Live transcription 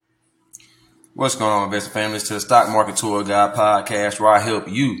What's going on, investor families? To the Stock Market Tour Guide podcast, where I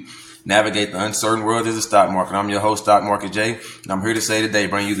help you navigate the uncertain world of the stock market. I'm your host, Stock Market Jay, and I'm here to say today,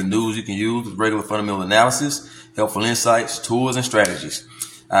 bring you the news you can use with regular fundamental analysis, helpful insights, tools, and strategies.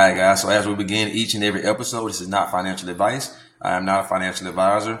 All right, guys. So as we begin each and every episode, this is not financial advice. I am not a financial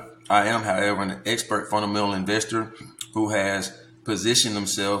advisor. I am, however, an expert fundamental investor who has positioned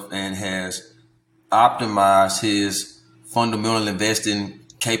himself and has optimized his fundamental investing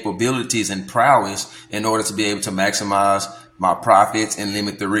capabilities and prowess in order to be able to maximize my profits and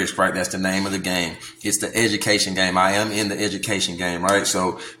limit the risk, right? That's the name of the game. It's the education game. I am in the education game, right?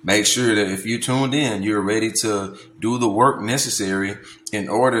 So make sure that if you tuned in, you're ready to do the work necessary in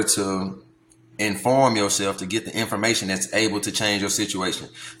order to inform yourself to get the information that's able to change your situation.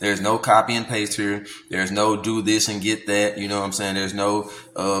 There's no copy and paste here. There's no do this and get that. You know what I'm saying? There's no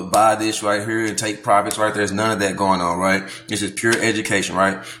buy this right here and take profits right there. There's none of that going on, right? This is pure education,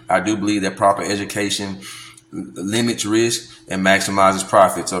 right? I do believe that proper education limits risk and maximizes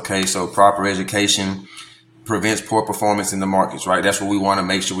profits. Okay, so proper education prevents poor performance in the markets, right? That's what we want to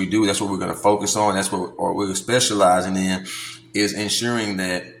make sure we do. That's what we're going to focus on. That's what we're specializing in, is ensuring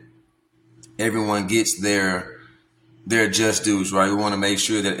that everyone gets their just dues, right? We want to make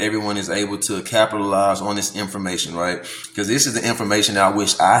sure that everyone is able to capitalize on this information, right? Because this is the information that I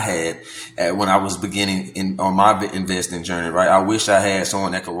wish I had when I was beginning on my investing journey, right? I wish I had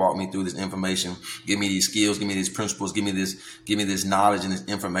someone that could walk me through this information, give me these skills, give me these principles, give me this knowledge and this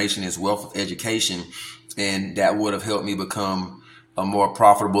information, this wealth of education, and that would have helped me become a more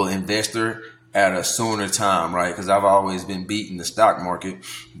profitable investor at a sooner time, right? Because I've always been beating the stock market,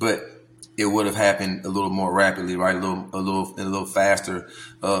 but it would have happened a little more rapidly, right? In a little faster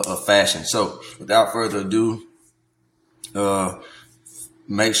fashion. So without further ado,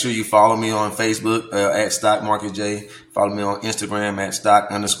 make sure you follow me on Facebook at Stock Market J. Follow me on Instagram at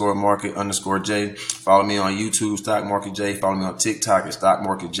Stock_Market_J. Follow me on YouTube, Stock Market J. Follow me on TikTok at Stock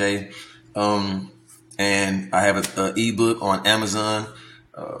Market J. And I have an ebook on Amazon,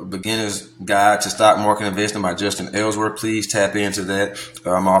 Beginner's Guide to Stock Market Investing by Justin Ellsworth. Please tap into that.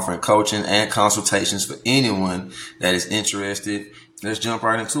 I'm offering coaching and consultations for anyone that is interested. Let's jump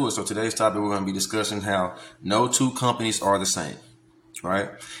right into it. So today's topic, we're going to be discussing how no two companies are the same, right?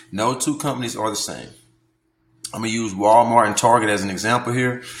 No two companies are the same. I'm going to use Walmart and Target as an example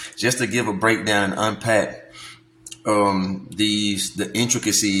here, just to give a breakdown and unpack the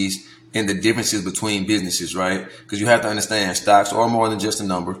intricacies and the differences between businesses, right? Because you have to understand stocks are more than just a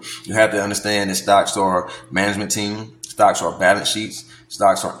number. You have to understand that stocks are management team, stocks are balance sheets,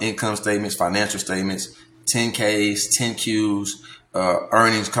 stocks are income statements, financial statements, 10Ks, 10Qs,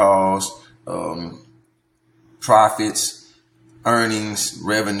 earnings calls, profits, earnings,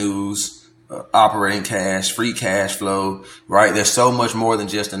 revenues, operating cash, free cash flow, right? There's so much more than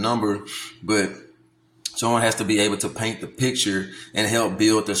just a number, but someone has to be able to paint the picture and help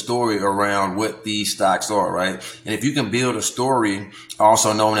build the story around what these stocks are, right? And if you can build a story,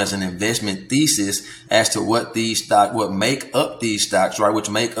 also known as an investment thesis, as to what make up these stocks, right? Which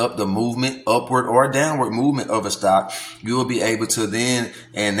make up the movement, upward or downward movement of a stock, you will be able to then,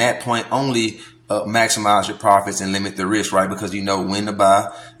 and that point only, maximize your profits and limit the risk, right? Because you know when to buy,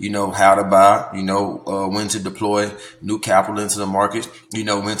 you know how to buy, you know when to deploy new capital into the market, you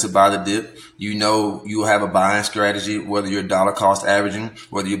know when to buy the dip, you know you have a buying strategy, whether you're dollar cost averaging,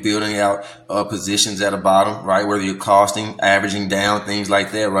 whether you're building out positions at a bottom, right? Whether you're costing, averaging down, things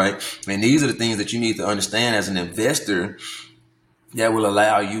like that, right? And these are the things that you need to understand as an investor that will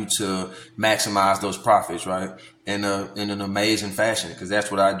allow you to maximize those profits, right? In an amazing fashion, because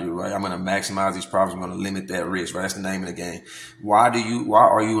that's what I do, right? I'm going to maximize these profits. I'm going to limit that risk, right? That's the name of the game. Why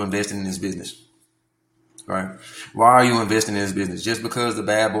are you investing in this business, right? Why are you investing in this business? Just because the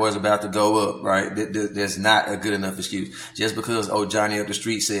bad boy is about to go up, right? That's not a good enough excuse. Just because, Johnny up the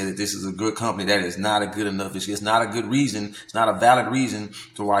street said that this is a good company, that is not a good enough excuse. It's not a good reason. It's not a valid reason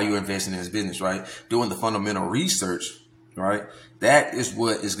to why you're investing in this business, right? Doing the fundamental research, right? That is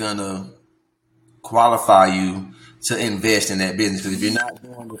what is going to qualify you to invest in that business. Because if you're not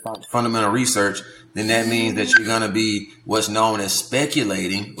doing the fundamental research, then that means that you're going to be what's known as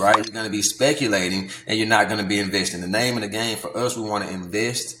speculating, right? You're going to be speculating and you're not going to be investing. The name of the game for us, we want to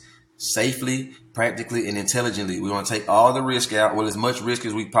invest safely, practically, and intelligently. We want to take all the risk out, well, as much risk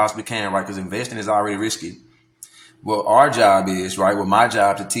as we possibly can, right? Because investing is already risky. What our job is, right? What my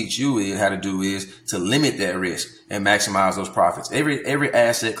job to teach you is how to do is to limit that risk and maximize those profits. Every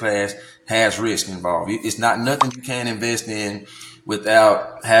asset class has risk involved. It's not nothing you can invest in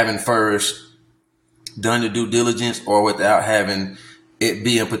without having first done the due diligence or without having it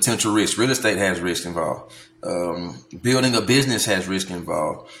be a potential risk. Real estate has risk involved. Building a business has risk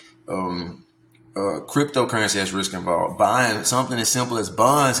involved. Cryptocurrency has risk involved. Buying something as simple as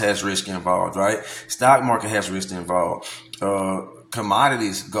bonds has risk involved, right? Stock market has risk involved.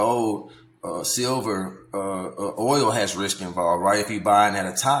 Commodities, gold, silver, oil has risk involved, right? If you're buying at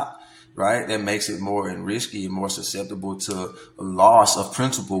a top, right, that makes it more risky and more susceptible to a loss of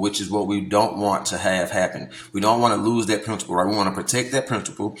principal, which is what we don't want to have happen. We don't want to lose that principal, right? We want to protect that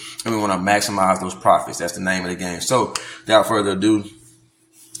principal and we want to maximize those profits. That's the name of the game. So without further ado,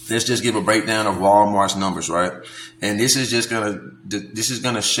 let's just give a breakdown of Walmart's numbers, right? And this is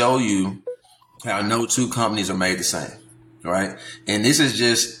gonna show you how no two companies are made the same, right? And this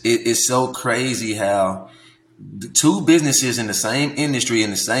is it's so crazy how the two businesses in the same industry,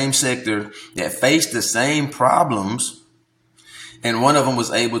 in the same sector, that face the same problems, and one of them was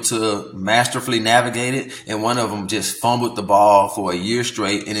able to masterfully navigate it, and one of them just fumbled the ball for a year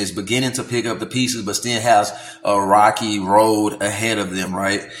straight and is beginning to pick up the pieces, but still has a rocky road ahead of them,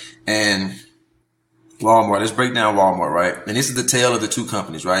 right? And Walmart, let's break down Walmart, right? And this is the tale of the two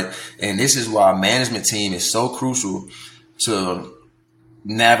companies, right? And this is why management team is so crucial to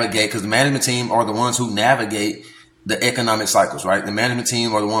navigate, because the management team are the ones who navigate the economic cycles, right? The management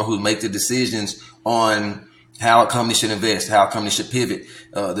team are the ones who make the decisions on how a company should invest, how a company should pivot,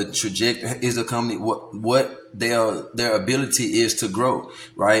 the trajectory is a company, what their ability is to grow,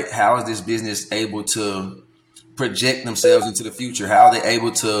 right? How is this business able to project themselves into the future? How are they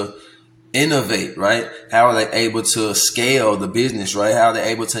able to innovate, right? How are they able to scale the business, right? How are they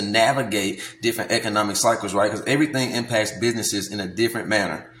able to navigate different economic cycles, right? Because everything impacts businesses in a different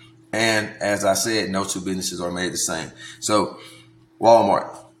manner. And as I said, no two businesses are made the same. So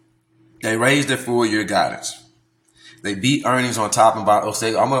Walmart, they raised their full-year guidance. They beat earnings on top and bottom.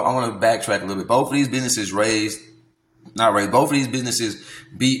 I'm going to backtrack a little bit. Both of these businesses both of these businesses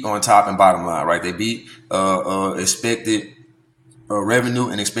beat on top and bottom line, right? They beat expected revenue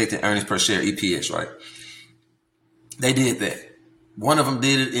and expected earnings per share, EPS, right? They did that. One of them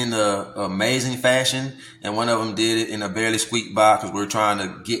did it in an amazing fashion, and one of them did it in a barely squeak by, because we're trying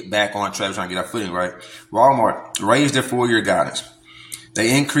to get back on track, trying to get our footing, right? Walmart raised their full-year guidance.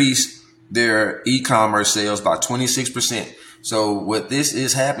 They increased their e-commerce sales by 26%. So what this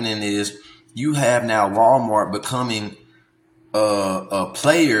is happening is you have now Walmart becoming a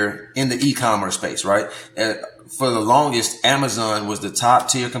player in the e-commerce space, right? For the longest, Amazon was the top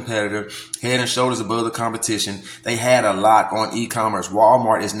tier competitor, head and shoulders above the competition. They had a lot on e-commerce.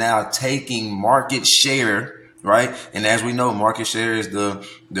 Walmart is now taking market share, right? And as we know, market share is the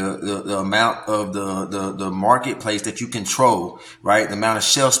amount of the marketplace that you control, right? The amount of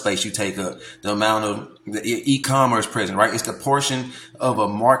shelf space you take up, the amount of the e-commerce present, right? It's the portion of a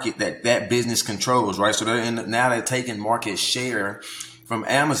market that business controls, right? So now they're taking market share from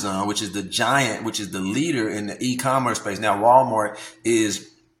Amazon, which is the giant, which is the leader in the e-commerce space. Now Walmart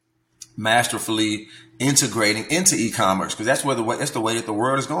is masterfully integrating into e-commerce, because that's the way that the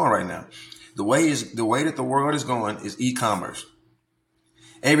world is going right now. The way that the world is going is e-commerce.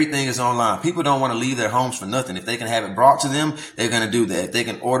 Everything is online. People don't want to leave their homes for nothing. If they can have it brought to them, they're going to do that. If they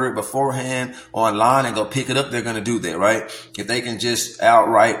can order it beforehand online and go pick it up, they're going to do that, right? If they can just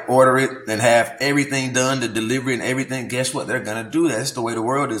outright order it and have everything done, the delivery and everything, guess what? They're going to do that. That's the way the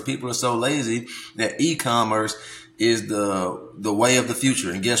world is. People are so lazy that e-commerce is the way of the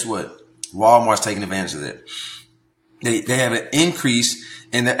future. And guess what? Walmart's taking advantage of that. They have an increase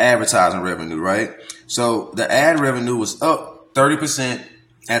in the advertising revenue, right? So the ad revenue was up 30%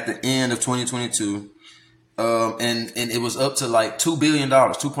 at the end of 2022. And it was up to like $2 billion,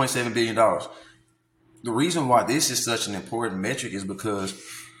 $2.7 billion. The reason why this is such an important metric is because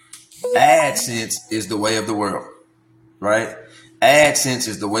AdSense is the way of the world, right? AdSense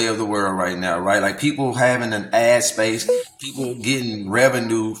is the way of the world right now, right? Like people having an ad space, people getting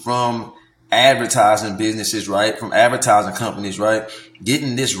revenue from advertising businesses, right? From advertising companies, right?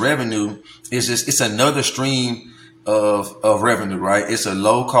 Getting this revenue it's another stream of revenue, right? It's a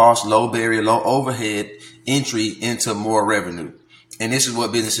low cost, low barrier, low overhead entry into more revenue. And this is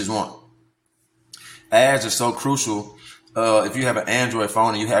what businesses want. Ads are so crucial. If you have an Android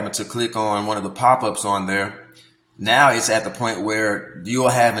phone and you happen to click on one of the pop-ups on there, now it's at the point where you'll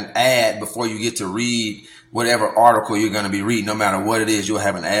have an ad before you get to read whatever article you're going to be reading. No matter what it is, you'll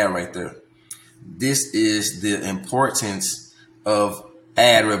have an ad right there. This is the importance of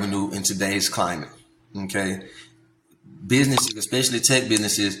ad revenue in today's climate. Okay. Businesses, especially tech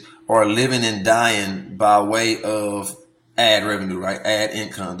businesses, are living and dying by way of ad revenue, right? Ad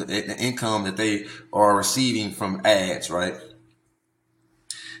income, the income that they are receiving from ads, right?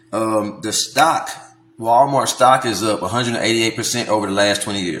 The stock, Walmart stock is up 188% over the last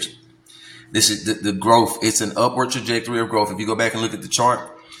 20 years. This is the growth. It's an upward trajectory of growth. If you go back and look at the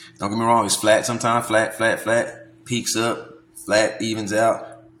chart, Don't get me wrong, it's flat sometimes, flat, peaks up, flat, evens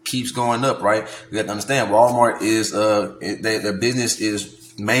out, keeps going up, right? You have to understand Walmart is, their business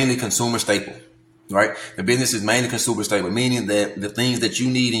is mainly consumer staple, right? The business is mainly consumer staple, meaning that the things that you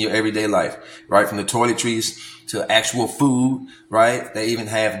need in your everyday life, right? From the toiletries to actual food, right? They even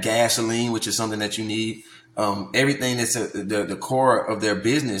have gasoline, which is something that you need. Everything that's the core of their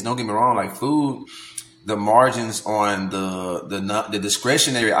business. Don't get me wrong, like food, the margins on the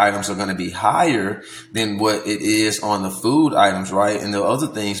discretionary items are going to be higher than what it is on the food items, right? And the other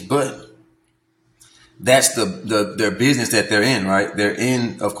things, but that's their business that they're in, right? They're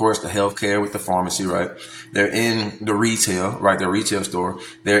in, of course, the healthcare with the pharmacy, right? They're in the retail, right? Their retail store.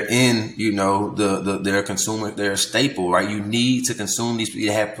 They're in, their consumer, their staple, right? You need to consume these.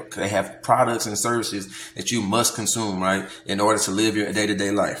 They have products and services that you must consume, right? In order to live your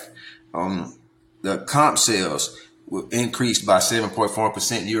day-to-day life. The comp sales increased by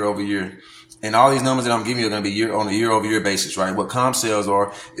 7.4% year over year. And all these numbers that I'm giving you are going to be on a year over year basis, right? What comp sales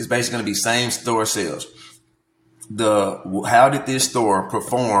are is basically going to be same store sales. How did this store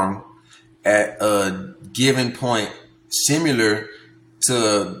perform at a given point similar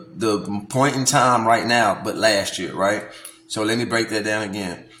to the point in time right now, but last year, right? So let me break that down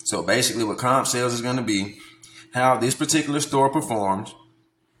again. So basically what comp sales is going to be how this particular store performed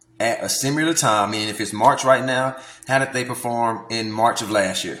at a similar time. I mean, if it's March right now, how did they perform in March of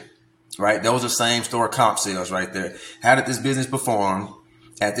last year? Right? Those are same store comp sales right there. How did this business perform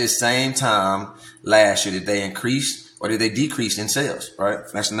at this same time last year? Did they increase or did they decrease in sales? Right?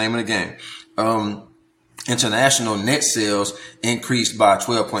 That's the name of the game. International net sales increased by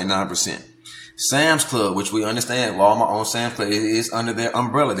 12.9%. Sam's Club, which we understand, Walmart owns Sam's Club, it is under their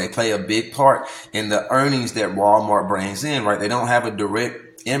umbrella. They play a big part in the earnings that Walmart brings in, right? They don't have a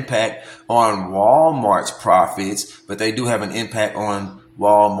direct impact on Walmart's profits, but they do have an impact on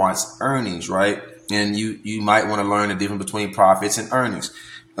Walmart's earnings, right? And you might want to learn the difference between profits and earnings.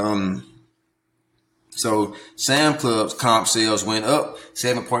 So Sam's Club's comp sales went up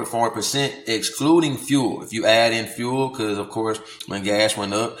 7.4%, excluding fuel. If you add in fuel, because of course when gas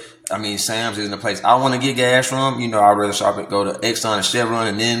went up, I mean Sam's isn't a place I want to get gas from. I'd rather go to Exxon and Chevron,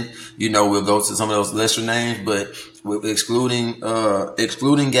 and then we'll go to some of those lesser names. But excluding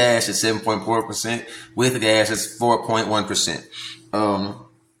gas is 7.4%. With gas, it's 4.1%.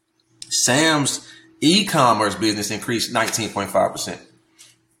 Sam's e-commerce business increased 19.5%.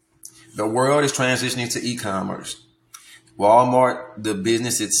 The world is transitioning to e-commerce. Walmart, the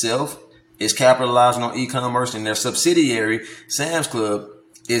business itself, is capitalizing on e-commerce, and their subsidiary, Sam's Club,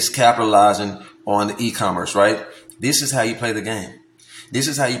 is capitalizing on the e-commerce, right? This is how you play the game. This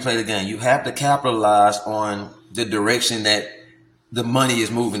is how you play the game. You have to capitalize on the direction that the money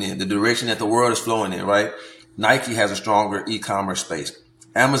is moving in, the direction that the world is flowing in, right? Nike has a stronger e-commerce space.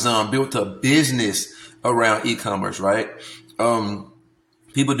 Amazon built a business around e-commerce, right?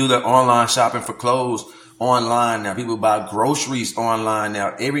 People do their online shopping for clothes online now. People buy groceries online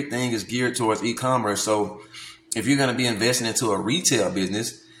now. Everything is geared towards e-commerce. So if you're going to be investing into a retail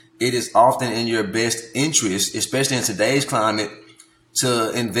business, it is often in your best interest, especially in today's climate,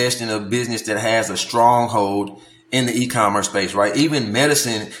 to invest in a business that has a stronghold in the e-commerce space, right? Even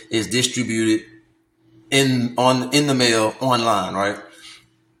medicine is distributed in the mail online, right?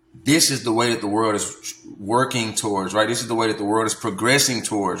 This is the way that the world is working towards, right? This is the way that the world is progressing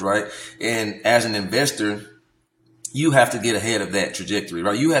towards, right? And as an investor, you have to get ahead of that trajectory,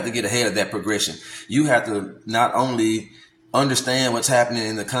 right? You have to get ahead of that progression. You have to not only understand what's happening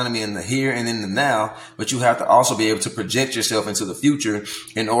in the economy in the here and in the now, but you have to also be able to project yourself into the future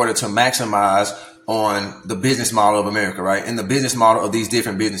in order to maximize on the business model of America, right? And the business model of these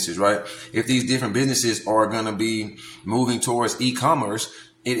different businesses, right? If these different businesses are going to be moving towards e-commerce,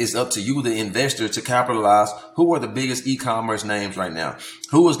 it is up to you, the investor, to capitalize. Who are the biggest e-commerce names right now?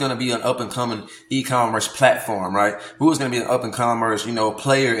 Who is going to be an up and coming e-commerce platform, right? Who is going to be an up and commerce,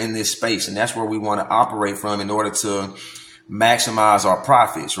 player in this space? And that's where we want to operate from in order to maximize our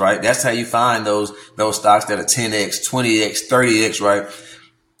profits, right? That's how you find those stocks that are 10x, 20x, 30x, right?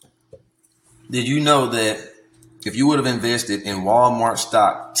 Did you know that if you would have invested in Walmart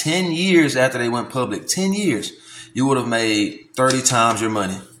stock 10 years after they went public, 10 years, you would have made 30 times your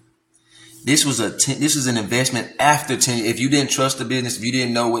money? This was an investment after 10. If you didn't trust the business, if you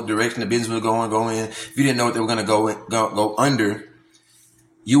didn't know what direction the business was going to go in, if you didn't know what they were going to go under,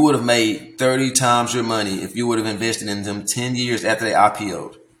 you would have made 30 times your money if you would have invested in them 10 years after they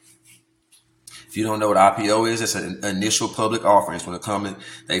IPO'd. If you don't know what IPO is, it's an initial public offerings. When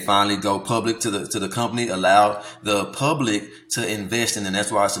they finally go public to the company, allow the public to invest in, and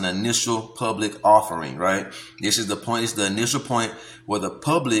that's why it's an initial public offering, right? This is the point. It's the initial point where the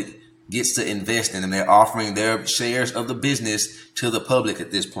public gets to invest in, and they're offering their shares of the business to the public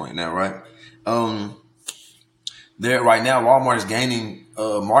at this point now, right? Right now, Walmart is gaining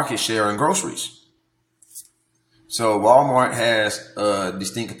market share in groceries. So Walmart has a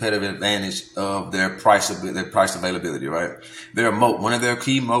distinct competitive advantage of their price availability, right? Their moat, one of their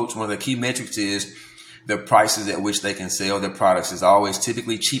key moats, one of their key metrics is the prices at which they can sell their products is always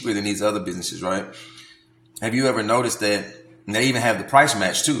typically cheaper than these other businesses, right? Have you ever noticed that? And they even have the price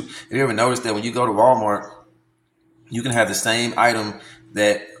match too. Have you ever noticed that when you go to Walmart, you can have the same item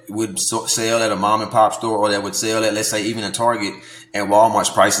that would sell at a mom and pop store, or that would sell at, let's say, even a Target, and Walmart's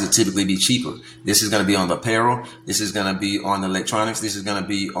prices would typically be cheaper. This is going to be on the apparel. This is going to be on the electronics. This is going to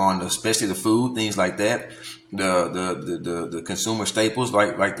be on especially the food, things like that. The consumer staples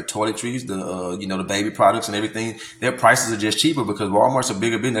like the toiletries, the baby products and everything. Their prices are just cheaper because Walmart's a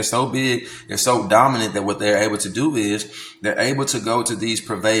bigger business. They're so big, they're so dominant that what they're able to do is they're able to go to these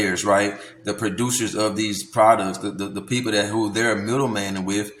purveyors, right? The producers of these products, the people who they're a middleman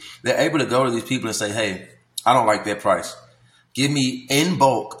with. They're able to go to these people and say, hey, I don't like that price. Give me in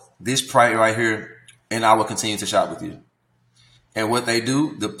bulk this price right here, and I will continue to shop with you. And what they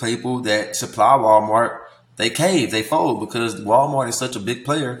do, the people that supply Walmart, they cave, they fold, because Walmart is such a big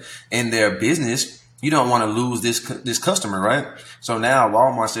player in their business. You don't want to lose this customer, right? So now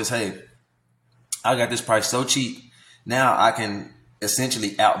Walmart says, hey, I got this price so cheap. Now I can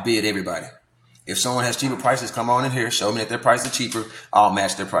essentially outbid everybody. If someone has cheaper prices, come on in here, show me that their price is cheaper. I'll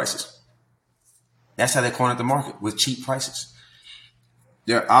match their prices. That's how they cornered the market, with cheap prices.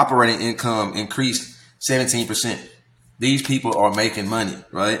 Their operating income increased 17%. These people are making money,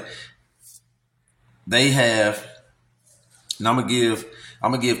 right? They have, and I'm gonna give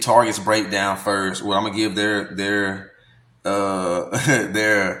Target's breakdown first. Well, I'm gonna give their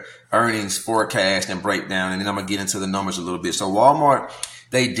their earnings forecast and breakdown, and then I'm gonna get into the numbers a little bit. So Walmart,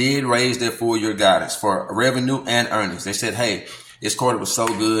 they did raise their full year guidance for revenue and earnings. They said, hey, this quarter was so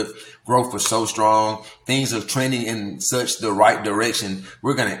good. Growth was so strong. Things are trending in such the right direction.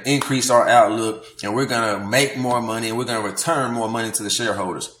 We're going to increase our outlook, and we're going to make more money, and we're going to return more money to the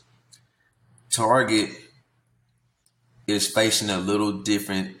shareholders. Target is facing a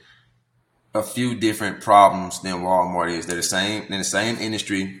few different problems than Walmart is. They're in the same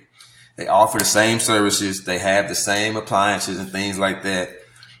industry. They offer the same services. They have the same appliances and things like that.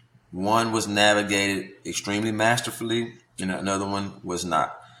 One was navigated extremely masterfully, and another one was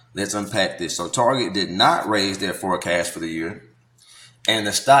not. Let's unpack this. So Target did not raise their forecast for the year, and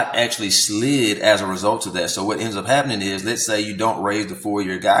the stock actually slid as a result of that. So what ends up happening is, let's say you don't raise the full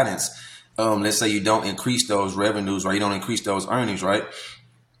year guidance. Let's say you don't increase those revenues, or you don't increase those earnings, right?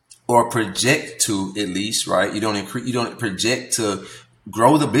 Or project to, at least, right? You don't project to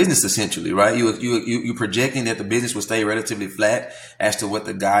grow the business, essentially, right? You're projecting that the business will stay relatively flat as to what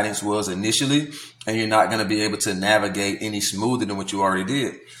the guidance was initially, and you're not going to be able to navigate any smoother than what you already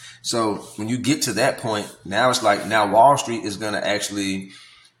did. So when you get to that point, now it's like, now Wall Street is going to actually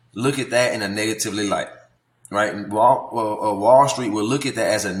look at that in a negatively light, right? And Wall Street will look at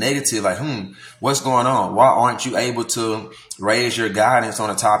that as a negative, like, what's going on? Why aren't you able to raise your guidance on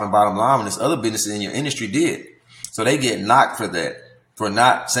the top and bottom line when this other businesses in your industry did? So they get knocked for that, for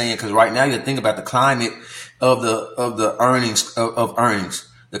not saying, because right now you think about the climate of the earnings of earnings.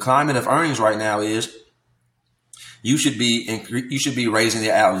 The climate of earnings right now is you should be raising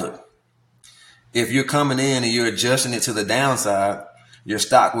the outlook. If you're coming in and you're adjusting it to the downside, your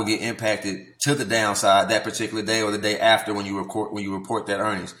stock will get impacted to the downside that particular day or the day after when you report that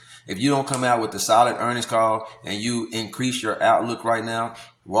earnings. If you don't come out with the solid earnings call and you increase your outlook right now,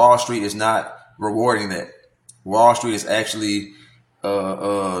 Wall Street is not rewarding that. Wall Street is actually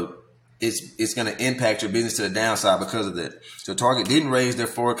it's going to impact your business to the downside because of that. So Target didn't raise their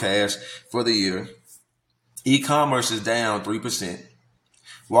forecast for the year. E-commerce is down 3%.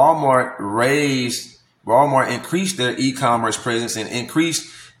 Walmart increased their e-commerce presence and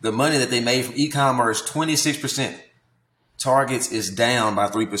increased the money that they made from e-commerce 26%. Target's is down by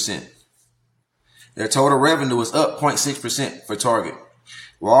 3%. Their total revenue is up 0.6% for Target.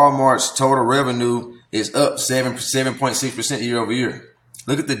 Walmart's total revenue is up 7.6% year over year.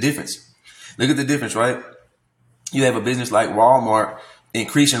 Look at the difference. Look at the difference, right? You have a business like Walmart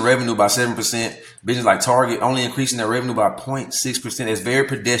increasing revenue by 7%. Business like Target only increasing their revenue by 0.6%. It's very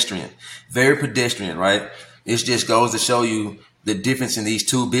pedestrian, right? It just goes to show you the difference in these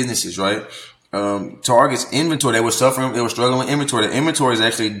two businesses, right? Target's inventory, they were struggling with inventory. The inventory is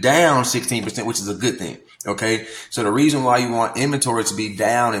actually down 16%, which is a good thing. Okay. So the reason why you want inventory to be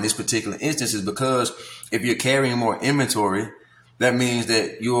down in this particular instance is because if you're carrying more inventory, that means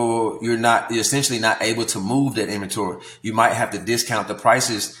that you're essentially not able to move that inventory. You might have to discount the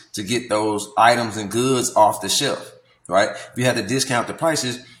prices to get those items and goods off the shelf, right? If you have to discount the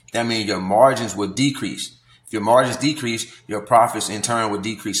prices, that means your margins will decrease. If your margins decrease, your profits in turn will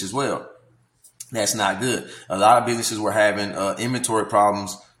decrease as well. That's not good. A lot of businesses were having inventory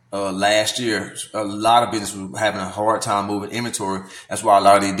problems last year. A lot of businesses were having a hard time moving inventory. That's why a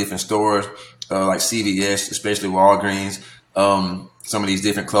lot of these different stores, like CVS, especially Walgreens, some of these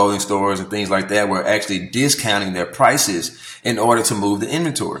different clothing stores and things like that, were actually discounting their prices in order to move the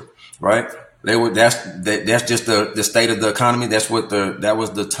inventory, right? That's just the state of the economy. That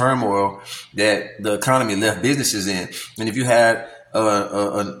was the turmoil that the economy left businesses in. And if you had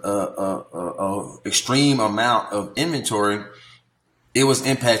extreme amount of inventory, it was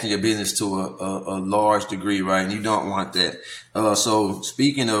impacting your business to a large degree, right? And you don't want that. So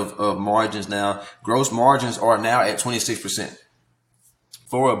speaking of margins now, gross margins are now at 26%.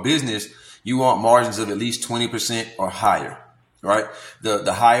 For a business, you want margins of at least 20% or higher, right?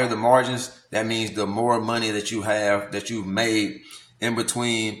 The higher the margins, that means the more money that you've made in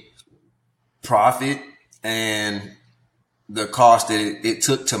between profit and the cost that it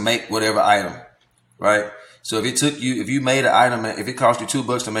took to make whatever item, right? So if you made an item, if it cost you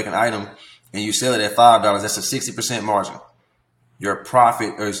 $2 to make an item and you sell it at $5, that's a 60% margin. Your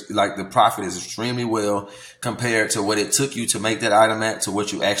profit the profit is extremely well compared to what it took you to make that item at to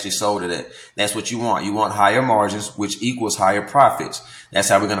what you actually sold it at. That's what you want. You want higher margins, which equals higher profits. That's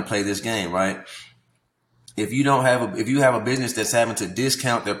how we're going to play this game, right? If you have a business that's having to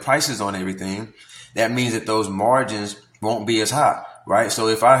discount their prices on everything, that means that those margins won't be as high, right? So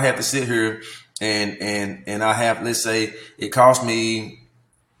if I have to sit here and I have, let's say it cost me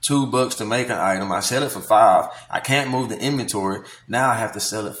 $2 to make an item, I sell it for $5. I can't move the inventory. Now I have to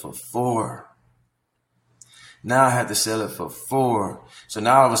sell it for $4. Now I have to sell it for $4. So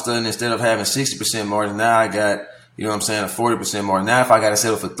now all of a sudden, instead of having 60% margin, now I got, a 40% margin. Now if I got to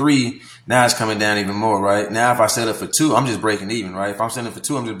sell it for $3, now it's coming down even more, right? Now if I sell it for $2, I'm just breaking even, right? If I'm selling it for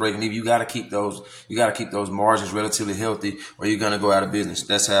 $2, I'm just breaking even. You got to keep those margins relatively healthy, or you're going to go out of business.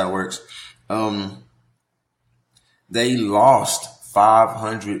 That's how it works. They lost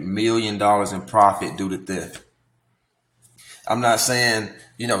 $500 million in profit due to theft. I'm not saying,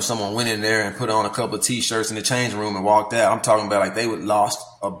 someone went in there and put on a couple of t-shirts in the changing room and walked out. I'm talking about like they would lost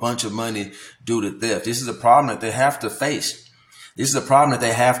a bunch of money due to theft. This is a problem that they have to face. This is a problem that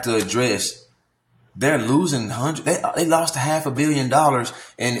they have to address. They're losing they lost $500 million.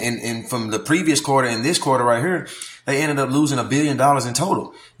 And from the previous quarter and this quarter right here, they ended up losing $1 billion in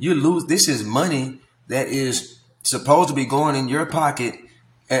total. This is money that is supposed to be going in your pocket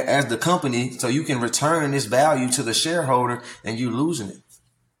as the company so you can return this value to the shareholder, and you losing it.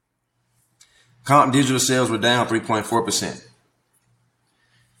 Comp digital sales were down 3.4%.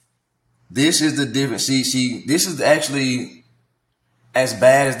 This is the difference. See, this is actually as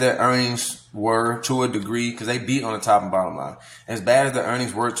bad as their earnings were to a degree, because they beat on the top and bottom line. As bad as the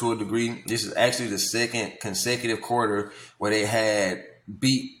earnings were to a degree, this is actually the second consecutive quarter where they had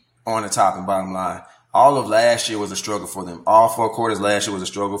beat on the top and bottom line. All of last year was a struggle for them. All 4 quarters last year was a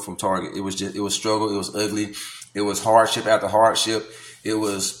struggle from Target. It was struggle. It was ugly. It was hardship after hardship. It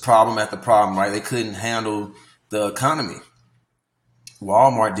was problem after problem, right? They couldn't handle the economy.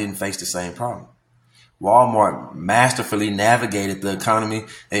 Walmart didn't face the same problem. Walmart masterfully navigated the economy.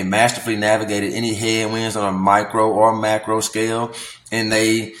 They masterfully navigated any headwinds on a micro or macro scale, and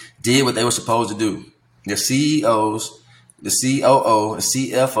they did what they were supposed to do. The CEOs, the COO, the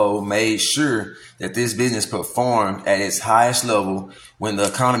CFO made sure that this business performed at its highest level when the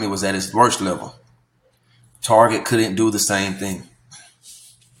economy was at its worst level. Target couldn't do the same thing.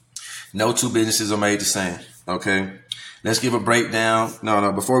 No two businesses are made the same. Okay. Let's give a breakdown.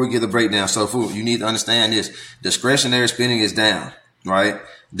 No, before we give the breakdown, so food, you need to understand this. Discretionary spending is down, right?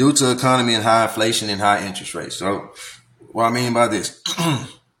 Due to economy and high inflation and high interest rates. So what I mean by this,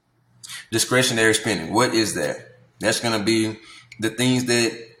 discretionary spending, what is that? That's going to be the things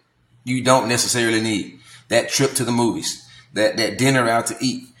that you don't necessarily need. That trip to the movies, that dinner out to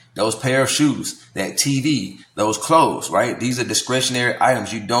eat, those pair of shoes, that TV, those clothes, right? These are discretionary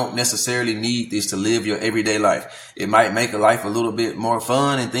items. You don't necessarily need this to live your everyday life. It might make a life a little bit more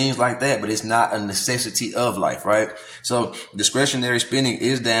fun and things like that, but it's not a necessity of life, right? So discretionary spending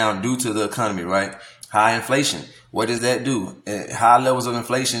is down due to the economy, right? High inflation. What does that do? High levels of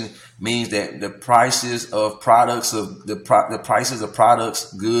inflation means that the prices of products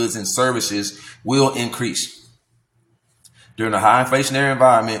goods, and services will increase. During a high inflationary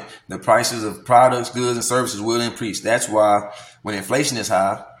environment, the prices of products, goods, and services will increase. That's why when inflation is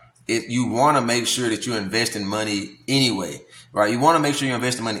high, you want to make sure that you're investing money anyway, right? You want to make sure you're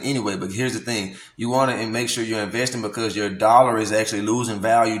investing money anyway. But here's the thing. You want to make sure you're investing because your dollar is actually losing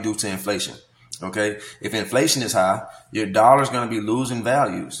value due to inflation. Okay. If inflation is high, your dollar is going to be losing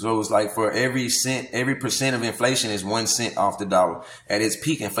value. So it's like for every percent of inflation is 1 cent off the dollar. At its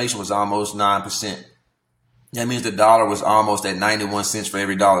peak, inflation was almost 9%. That means the dollar was almost at 91 cents for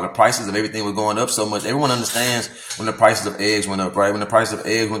every dollar. The prices of everything were going up so much. Everyone understands when the prices of eggs went up, right? When the price of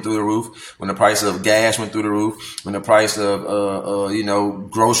eggs went through the roof, when the price of gas went through the roof, when the price of,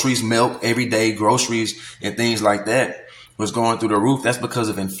 groceries, milk, everyday groceries and things like that was going through the roof. That's because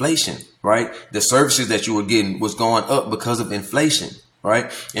of inflation, right? The services that you were getting was going up because of inflation,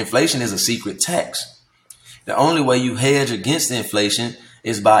 right? Inflation is a secret tax. The only way you hedge against inflation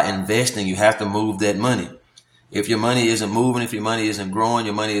is by investing. You have to move that money. If your money isn't moving, if your money isn't growing,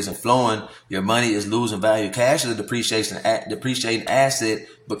 your money isn't flowing, your money is losing value. Cash is a depreciating asset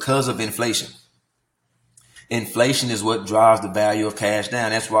because of inflation. Inflation is what drives the value of cash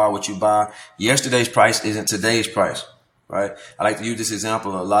down. That's why what you buy yesterday's price isn't today's price, right? I like to use this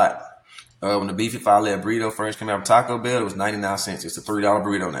example a lot. When the beefy five layer burrito first came out of Taco Bell, it was 99 cents. It's a $3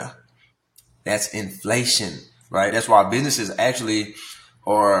 burrito now. That's inflation, right? That's why businesses actually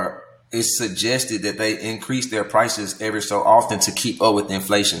it's suggested that they increase their prices every so often to keep up with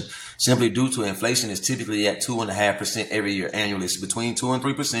inflation, simply due to inflation is typically at 2.5% every year annually. It's between 2 and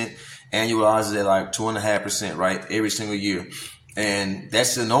 3%, annualizes at like 2.5%, right? Every single year. And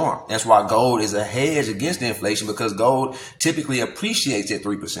that's the norm. That's why gold is a hedge against inflation, because gold typically appreciates at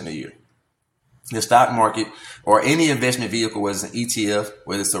 3% a year. The stock market or any investment vehicle, whether it's an ETF,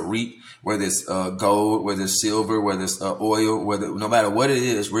 whether it's a REIT, whether it's gold, whether it's silver, whether it's oil, no matter what it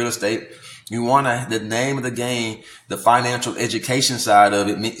is, real estate, you want the name of the game, the financial education side of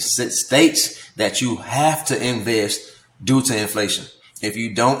it states that you have to invest due to inflation. If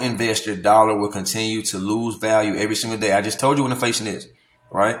you don't invest, your dollar will continue to lose value every single day. I just told you what inflation is,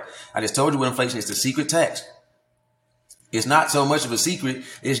 right? I just told you what inflation is. The secret tax. It's not so much of a secret.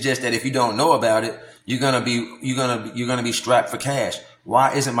 It's just that if you don't know about it, you're gonna be strapped for cash.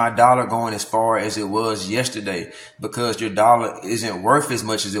 Why isn't my dollar going as far as it was yesterday? Because your dollar isn't worth as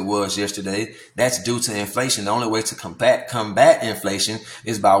much as it was yesterday. That's due to inflation. The only way to combat inflation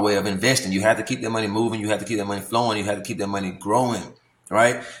is by way of investing. You have to keep that money moving. You have to keep that money flowing. You have to keep that money growing,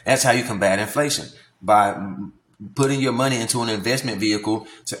 right? That's how you combat inflation, by putting your money into an investment vehicle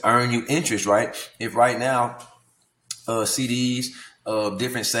to earn you interest, right? If right now, CDs,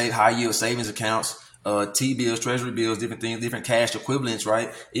 different high yield savings accounts, T-bills, treasury bills, different things, different cash equivalents,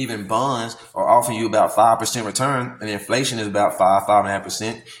 right? Even bonds are offering you about 5% return, and inflation is about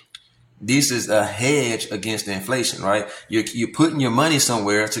 5.5%. This is a hedge against the inflation, right? You're putting your money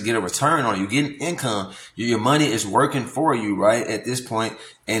somewhere to get a return on it. You're getting income. Your money is working for you, right? At this point,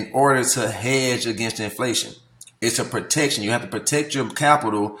 in order to hedge against inflation, it's a protection. You have to protect your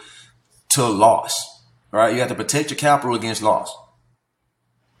capital to loss. Right? You have to protect your capital against loss.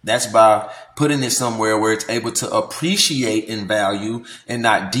 That's by putting it somewhere where it's able to appreciate in value and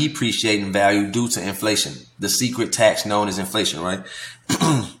not depreciate in value due to inflation. The secret tax known as inflation, right?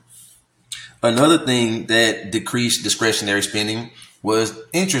 Another thing that decreased discretionary spending was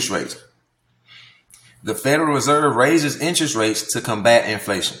interest rates. The Federal Reserve raises interest rates to combat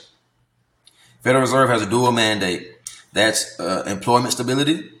inflation. Federal Reserve has a dual mandate. That's employment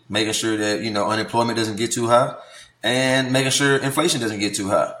stability, making sure that, unemployment doesn't get too high, and making sure inflation doesn't get too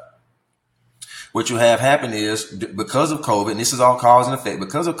high. What you have happen is, because of COVID, and this is all cause and effect,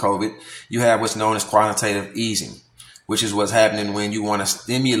 because of COVID, you have what's known as quantitative easing, which is what's happening when you want to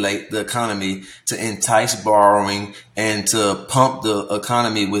stimulate the economy to entice borrowing and to pump the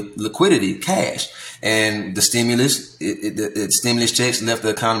economy with liquidity, cash. And the stimulus checks left the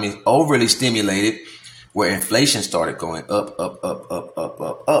economy overly stimulated, where inflation started going up.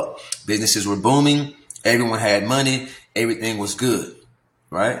 Businesses were booming. Everyone had money. Everything was good,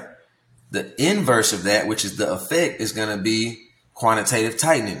 right? The inverse of that, which is the effect, is going to be quantitative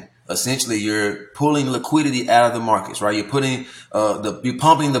tightening. Essentially, you're pulling liquidity out of the markets, right? You're putting you're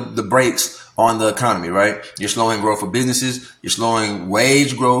pumping the brakes on the economy, right? You're slowing growth of businesses. You're slowing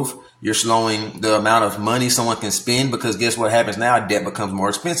wage growth. You're slowing the amount of money someone can spend, because guess what happens now? Debt becomes more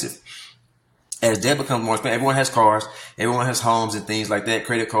expensive. As debt becomes more expensive, everyone has cars, everyone has homes and things like that,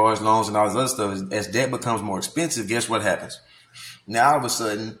 credit cards, loans, and all this other stuff. As debt becomes more expensive, guess what happens? Now, all of a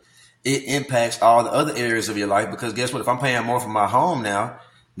sudden, it impacts all the other areas of your life. Because guess what? If I'm paying more for my home now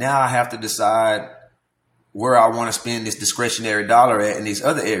I have to decide where I want to spend this discretionary dollar at in these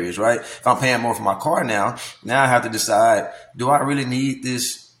other areas, right? If I'm paying more for my car now I have to decide, do I really need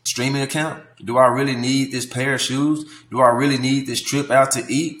this streaming account? Do I really need this pair of shoes? Do I really need this trip out to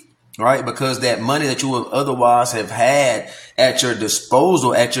eat? Right? Because that money that you would otherwise have had at your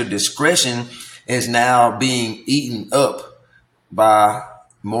disposal, at your discretion, is now being eaten up by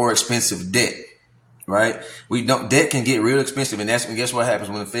more expensive debt. Right? Debt can get real expensive. And guess what happens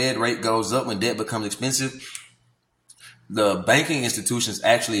when the Fed rate goes up, when debt becomes expensive? The banking institutions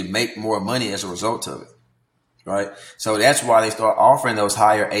actually make more money as a result of it. Right. So that's why they start offering those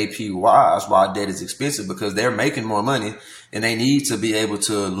higher APYs while debt is expensive, because they're making more money and they need to be able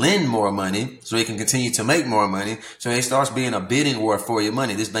to lend more money so they can continue to make more money. So it starts being a bidding war for your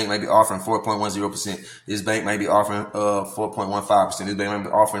money. This bank may be offering 4.10%. This bank may be offering 4.15%. This bank may be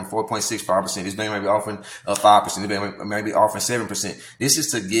offering 4.65%. This bank may be offering 5%. This bank may be offering 7%. This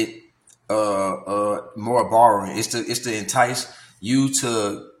is to get more borrowing. It's to entice you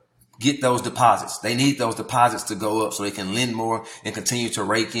to get those deposits. They need those deposits to go up so they can lend more and continue to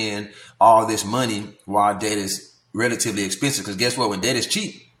rake in all this money while debt is relatively expensive. Because guess what? When debt is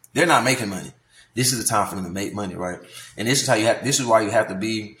cheap, they're not making money. This is the time for them to make money, right? And this is why you have to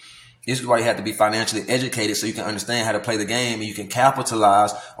be financially educated, so you can understand how to play the game and you can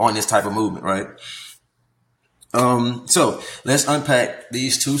capitalize on this type of movement, right? So let's unpack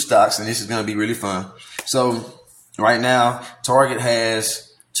these two stocks, and this is going to be really fun. So right now, Target has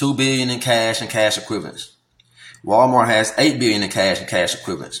 $2 billion in cash and cash equivalents. Walmart has $8 billion in cash and cash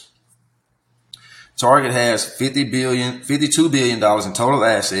equivalents. Target has $52 billion in total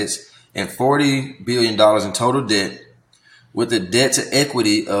assets and $40 billion in total debt, with a debt to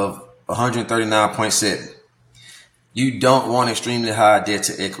equity of 139.7. You don't want extremely high debt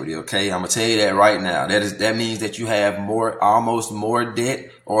to equity, okay? I'm gonna tell you that right now. That means that you have almost more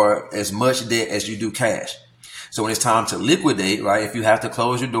debt, or as much debt as you do cash. So when it's time to liquidate, right, if you have to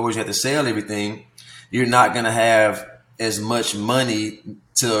close your doors, you have to sell everything, you're not going to have as much money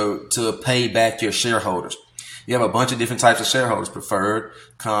to pay back your shareholders. You have a bunch of different types of shareholders: preferred,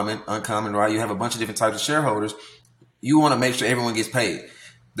 common, uncommon, right? You have a bunch of different types of shareholders. You want to make sure everyone gets paid.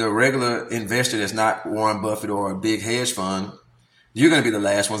 The regular investor that's not Warren Buffett or a big hedge fund, you're going to be the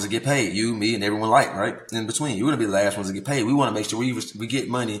last ones to get paid. You, me, and everyone right in between. You're going to be the last ones to get paid. We want to make sure we get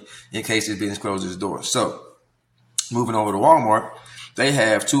money in case this business closes its doors. So moving over to Walmart, they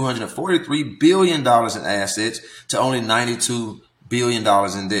have $243 billion in assets to only $92 billion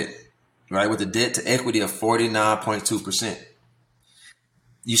in debt, right? With a debt to equity of 49.2%.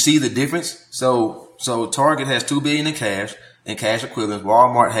 You see the difference? So Target has $2 billion in cash and cash equivalents.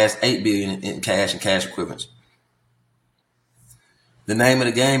 Walmart has $8 billion in cash and cash equivalents. The name of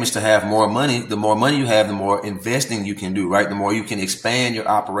the game is to have more money. The more money you have, the more investing you can do, right? The more you can expand your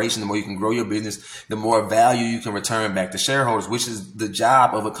operation, the more you can grow your business, the more value you can return back to shareholders, which is the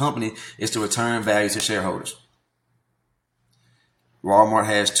job of a company, is to return value to shareholders. Walmart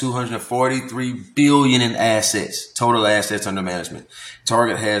has $243 billion in assets, total assets under management.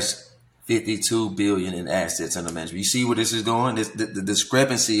 Target has $52 billion in assets under management. You see where this is going? The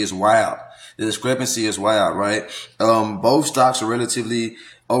discrepancy is wild. The discrepancy is wild, right? Both stocks are relatively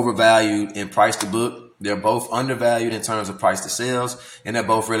overvalued in price to book. They're both undervalued in terms of price to sales, and they're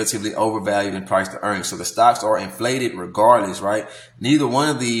both relatively overvalued in price to earnings. So the stocks are inflated regardless, right? Neither one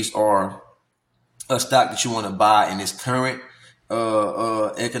of these are a stock that you want to buy in this current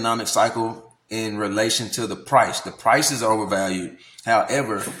economic cycle in relation to the price. The price is overvalued.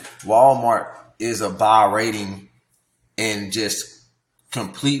 However, Walmart is a buy rating and just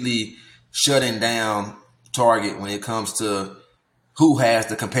completely shutting down Target when it comes to who has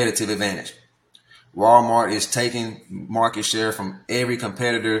the competitive advantage. Walmart is taking market share from every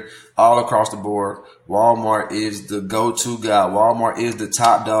competitor all across the board. Walmart is the go-to guy. Walmart is the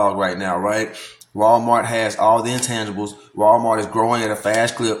top dog right now, right? Walmart has all the intangibles. Walmart is growing at a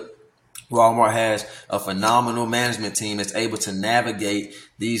fast clip. Walmart has a phenomenal management team that's able to navigate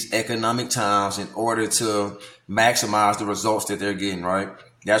these economic times in order to maximize the results that they're getting, right?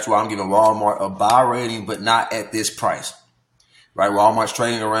 That's why I'm giving Walmart a buy rating, but not at this price, right? Walmart's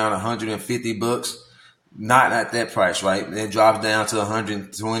trading around $150, not at that price, right? And it drops down to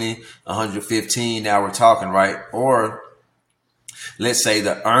 120, 115. Now we're talking, right? Or let's say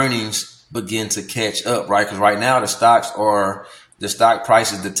the earnings begin to catch up, right? Because right now the stock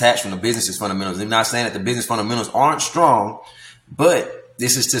price is detached from the business's fundamentals. I'm not saying that the business fundamentals aren't strong, but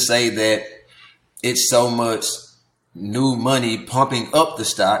this is to say that it's so much new money pumping up the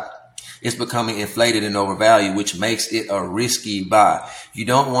stock It's becoming inflated and overvalued, which makes it a risky buy. You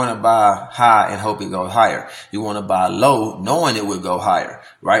don't want to buy high and hope it goes higher. You want to buy low knowing it will go higher,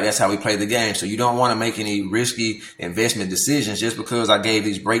 right? That's how we play the game. So you don't want to make any risky investment decisions just because I gave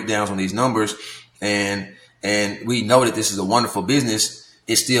these breakdowns on these numbers and we know that this is a wonderful business.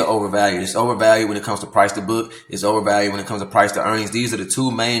 It's still overvalued. It's overvalued when it comes to price to book. It's overvalued when it comes to price to earnings. These are the two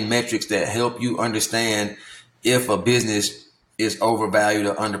main metrics that help you understand if a business is overvalued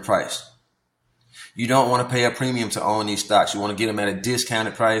or underpriced. You don't want to pay a premium to own these stocks. You want to get them at a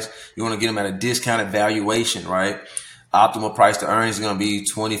discounted price. You want to get them at a discounted valuation, right? Optimal price to earnings is going to be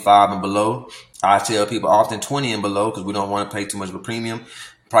 25 and below. I tell people often 20 and below because we don't want to pay too much of a premium.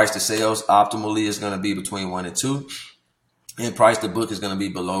 Price to sales optimally is going to be between 1 and 2. And price to book is going to be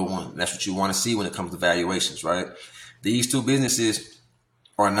below 1. That's what you want to see when it comes to valuations, right? These two businesses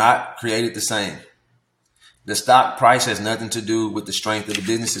are not created the same. The stock price has nothing to do with the strength of the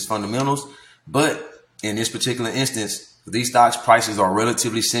business's fundamentals. But in this particular instance, these stocks prices are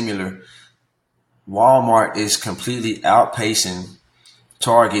relatively similar. Walmart is completely outpacing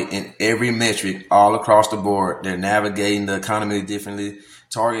Target in every metric all across the board. They're navigating the economy differently.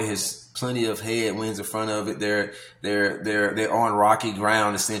 Target has plenty of headwinds in front of it. They're on rocky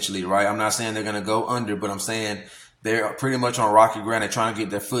ground essentially, right? I'm not saying they're going to go under, but I'm saying they're pretty much on rocky ground. They're trying to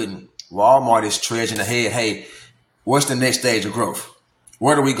get their footing. Walmart is trudging ahead. Hey, what's the next stage of growth?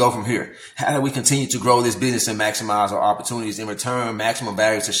 Where do we go from here? How do we continue to grow this business and maximize our opportunities and return maximum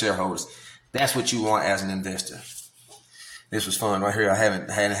value to shareholders? That's what you want as an investor. This was fun right here. I hadn't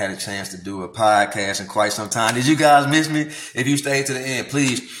had a chance to do a podcast in quite some time. Did you guys miss me? If you stayed to the end,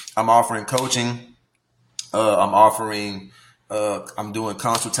 please, I'm offering coaching. I'm doing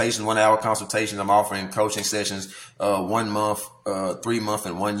consultations, 1 hour consultations. I'm offering coaching sessions, 1 month, 3 month,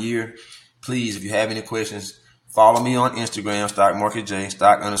 and 1 year. Please, if you have any questions, follow me on Instagram, Stock Market J,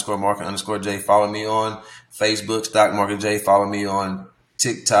 stock_market_J. Follow me on Facebook, Stock Market J. Follow me on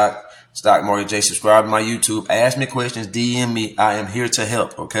TikTok, Stock Market J. Subscribe to my YouTube. Ask me questions, DM me. I am here to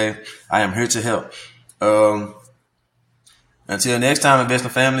help, okay? I am here to help. Until next time, investor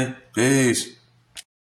family, peace.